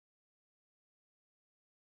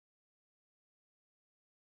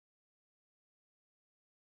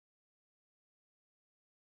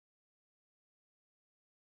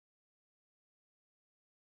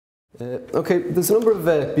Okay, there's a number of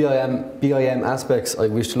BIM aspects I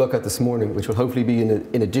wish to look at this morning, which will hopefully be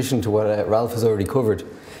in addition to what Ralph has already covered.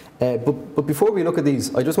 But before we look at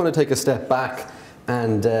these, I just want to take a step back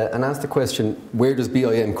and ask the question, where does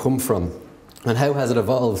BIM come from? And how has it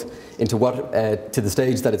evolved into to the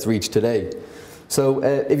stage that it's reached today? So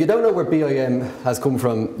if you don't know where BIM has come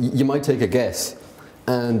from, you might take a guess.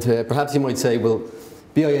 And perhaps you might say, well,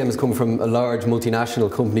 BIM has come from a large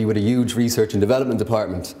multinational company with a huge research and development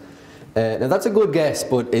department. Now that's a good guess,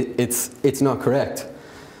 but it's not correct.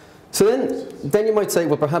 So then you might say,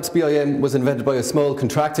 well, perhaps BIM was invented by a small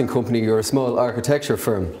contracting company or a small architecture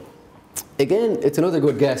firm. Again, it's another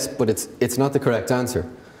good guess, but it's not the correct answer.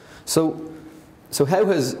 So how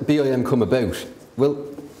has BIM come about? Well,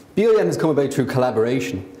 BIM has come about through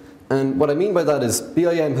collaboration. And what I mean by that is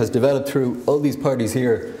BIM has developed through all these parties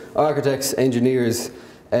here, architects, engineers,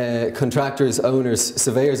 contractors, owners,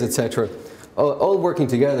 surveyors, etc., all working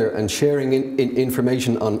together and sharing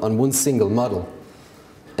information on one single model.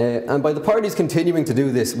 And by the parties continuing to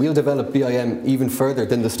do this, we'll develop BIM even further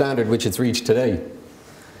than the standard which it's reached today.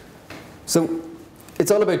 So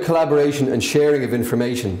it's all about collaboration and sharing of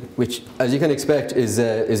information, which, as you can expect, is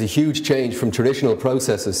a huge change from traditional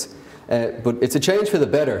processes. But it's a change for the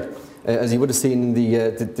better, as you would have seen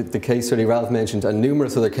in the case study Ralph mentioned, and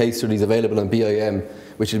numerous other case studies available on BIM,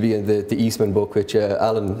 which will be in the Eastman book, which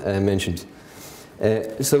Alan mentioned.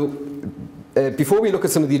 Before we look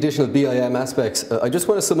at some of the additional BIM aspects, I just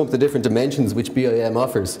want to sum up the different dimensions which BIM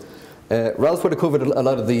offers. Ralph would have covered a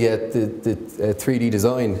lot of the 3D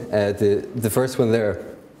design, the first one there.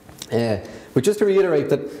 But just to reiterate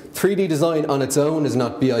that 3D design on its own is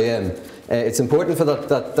not BIM. It's important for that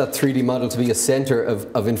 3D model to be a centre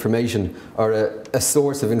of information, or a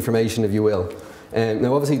source of information, if you will.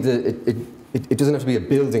 Now obviously it doesn't have to be a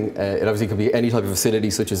building, it obviously could be any type of facility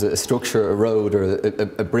such as a structure, a road, or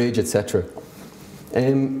a bridge, etc.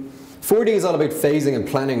 4D is all about phasing and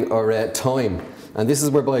planning, or time. And this is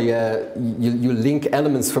whereby you link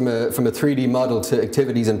elements from a 3D model to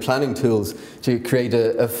activities and planning tools to create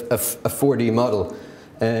a 4D model.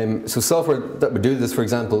 So software that would do this, for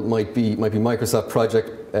example, might be Microsoft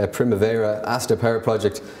Project, Primavera, Asta Power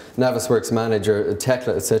Project, Navisworks Manager,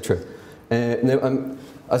 Tekla, etc. Now,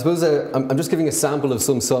 I suppose I'm just giving a sample of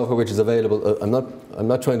some software which is available. I'm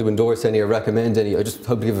not trying to endorse any or recommend any. I just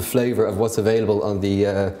hope to give a flavour of what's available on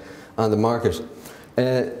the market.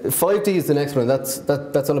 5D is the next one.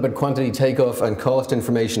 That's all about quantity takeoff and cost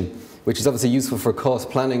information, which is obviously useful for cost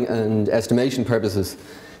planning and estimation purposes.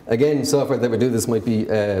 Again, software that would do this might be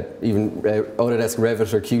even Autodesk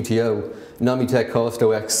Revit or QTO, Nomitech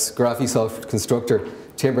CostOX, Graphisoft Constructor,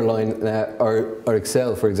 Timberline, or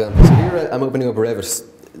Excel, for example. So here I'm opening up Revit.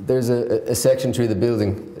 There's a section through the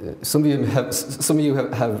building. Some of you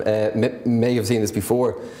may have seen this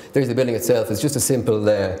before. There's the building itself. It's just a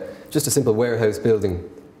simple warehouse building.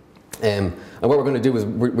 And what we're going to do is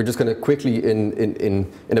we're just going to quickly,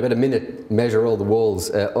 in about a minute, measure all the walls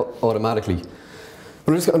automatically.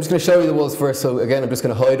 But I'm just going to show you the walls first. So again, I'm just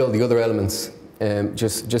going to hide all the other elements,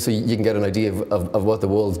 just so you can get an idea of what the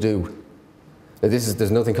walls do. Now there's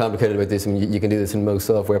nothing complicated about this. I mean, you can do this in most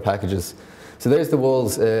software packages. So there's the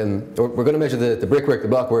walls. We're going to measure the brickwork, the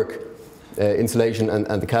blockwork, insulation,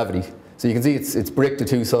 and the cavity. So you can see it's brick to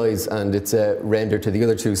two sides, and it's rendered to the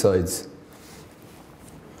other two sides.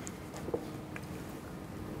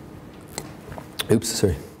 Oops,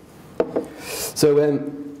 sorry. So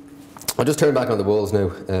I'll just turn back on the walls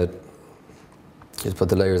now. Just put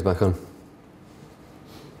the layers back on.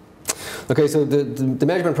 Okay, so the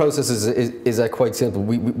measurement process is quite simple.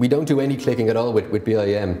 We don't do any clicking at all with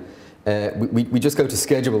BIM. We just go to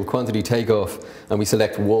schedule, quantity takeoff, and we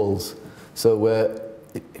select walls. So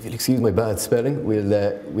if you'll excuse my bad spelling,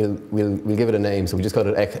 we'll give it a name. So we just call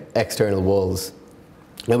it external walls.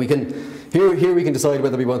 Now here we can decide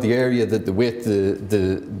whether we want the area, the width, the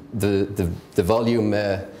volume.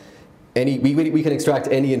 We can extract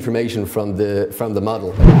any information from the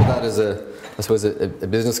model. That is I suppose a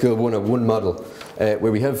business school 101 model,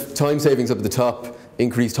 where we have time savings up at the top,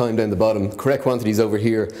 increased time down the bottom, correct quantities over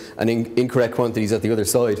here, and incorrect quantities at the other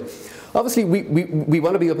side. Obviously, we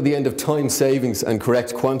want to be up at the end of time savings and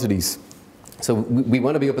correct quantities. So we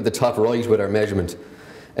want to be up at the top right with our measurement.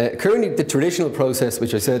 Currently, the traditional process,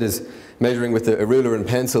 which I said is measuring with a ruler and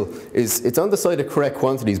pencil, it's on the side of correct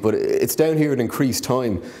quantities, but it's down here at increased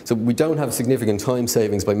time. So we don't have significant time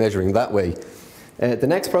savings by measuring that way. The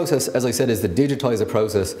next process, as I said, is the digitizer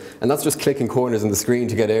process, and that's just clicking corners on the screen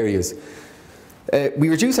to get areas. We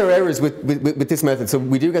reduce our errors with this method, so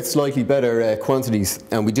we do get slightly better quantities,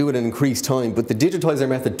 and we do it in increased time, but the digitizer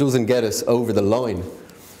method doesn't get us over the line.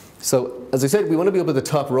 So, as I said, we want to be up at the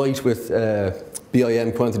top right with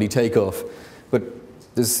BIM quantity takeoff, but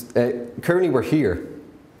currently we're here.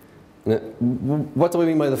 Now, what do I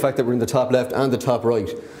mean by the fact that we're in the top left and the top right?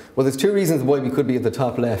 Well, there's two reasons why we could be at the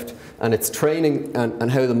top left, and it's training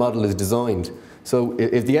and how the model is designed. So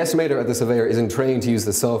if the estimator or the surveyor isn't trained to use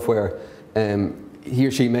the software, he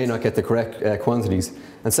or she may not get the correct quantities.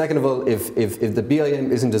 And second of all, if the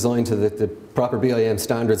BIM isn't designed to the proper BIM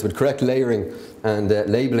standards with correct layering and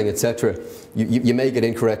labelling, etc., you may get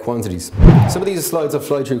incorrect quantities. Some of these slides I'll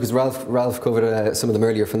fly through because Ralph covered some of them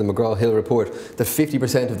earlier from the McGraw-Hill report, that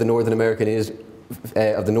 50% of the Northern American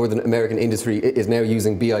industry is now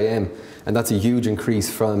using BIM, and that's a huge increase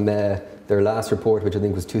from their last report, which I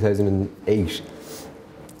think was 2008.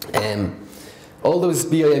 All those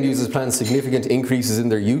BIM users plan significant increases in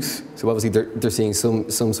their use, so obviously they're seeing some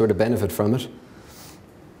sort of benefit from it.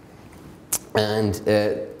 And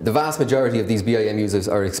the vast majority of these BIM users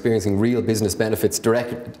are experiencing real business benefits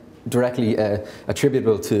directly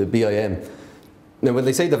attributable to BIM. Now, when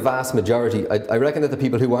they say the vast majority, I reckon that the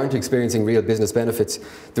people who aren't experiencing real business benefits,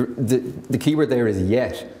 the key word there is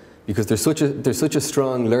yet, because there's such a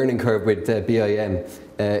strong learning curve with BIM.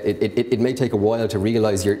 It may take a while to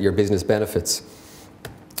realise your business benefits.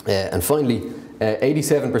 And finally,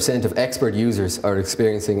 87% of expert users are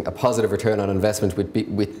experiencing a positive return on investment with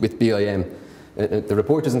BIM. The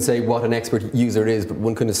report doesn't say what an expert user is, but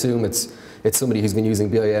one can assume it's somebody who's been using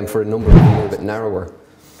BIM for a number of years, a little bit narrower.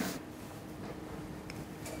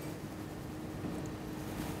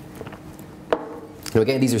 Now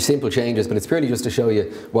again, these are simple changes, but it's purely just to show you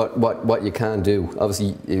what you can do.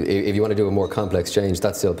 Obviously, if you want to do a more complex change,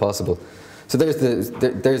 that's still possible. So there's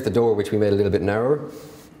the door, which we made a little bit narrower.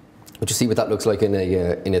 But you see what that looks like in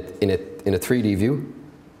a 3D view.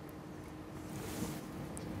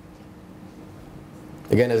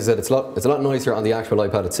 Again, as I said, it's a lot nicer on the actual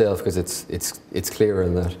iPad itself because it's clearer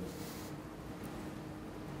in that.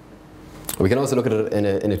 We can also look at it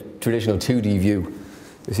in a traditional 2D view.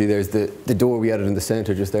 You see, there's the door we added in the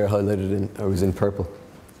centre, just there highlighted or was in purple.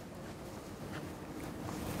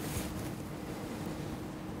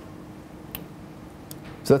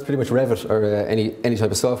 So that's pretty much Revit or any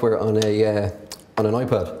type of software on an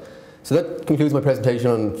iPad. So that concludes my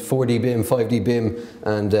presentation on 4D BIM, 5D BIM,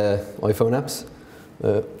 and iPhone apps.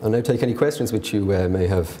 I'll now take any questions which you may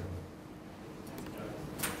have.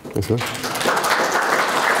 Thanks a lot.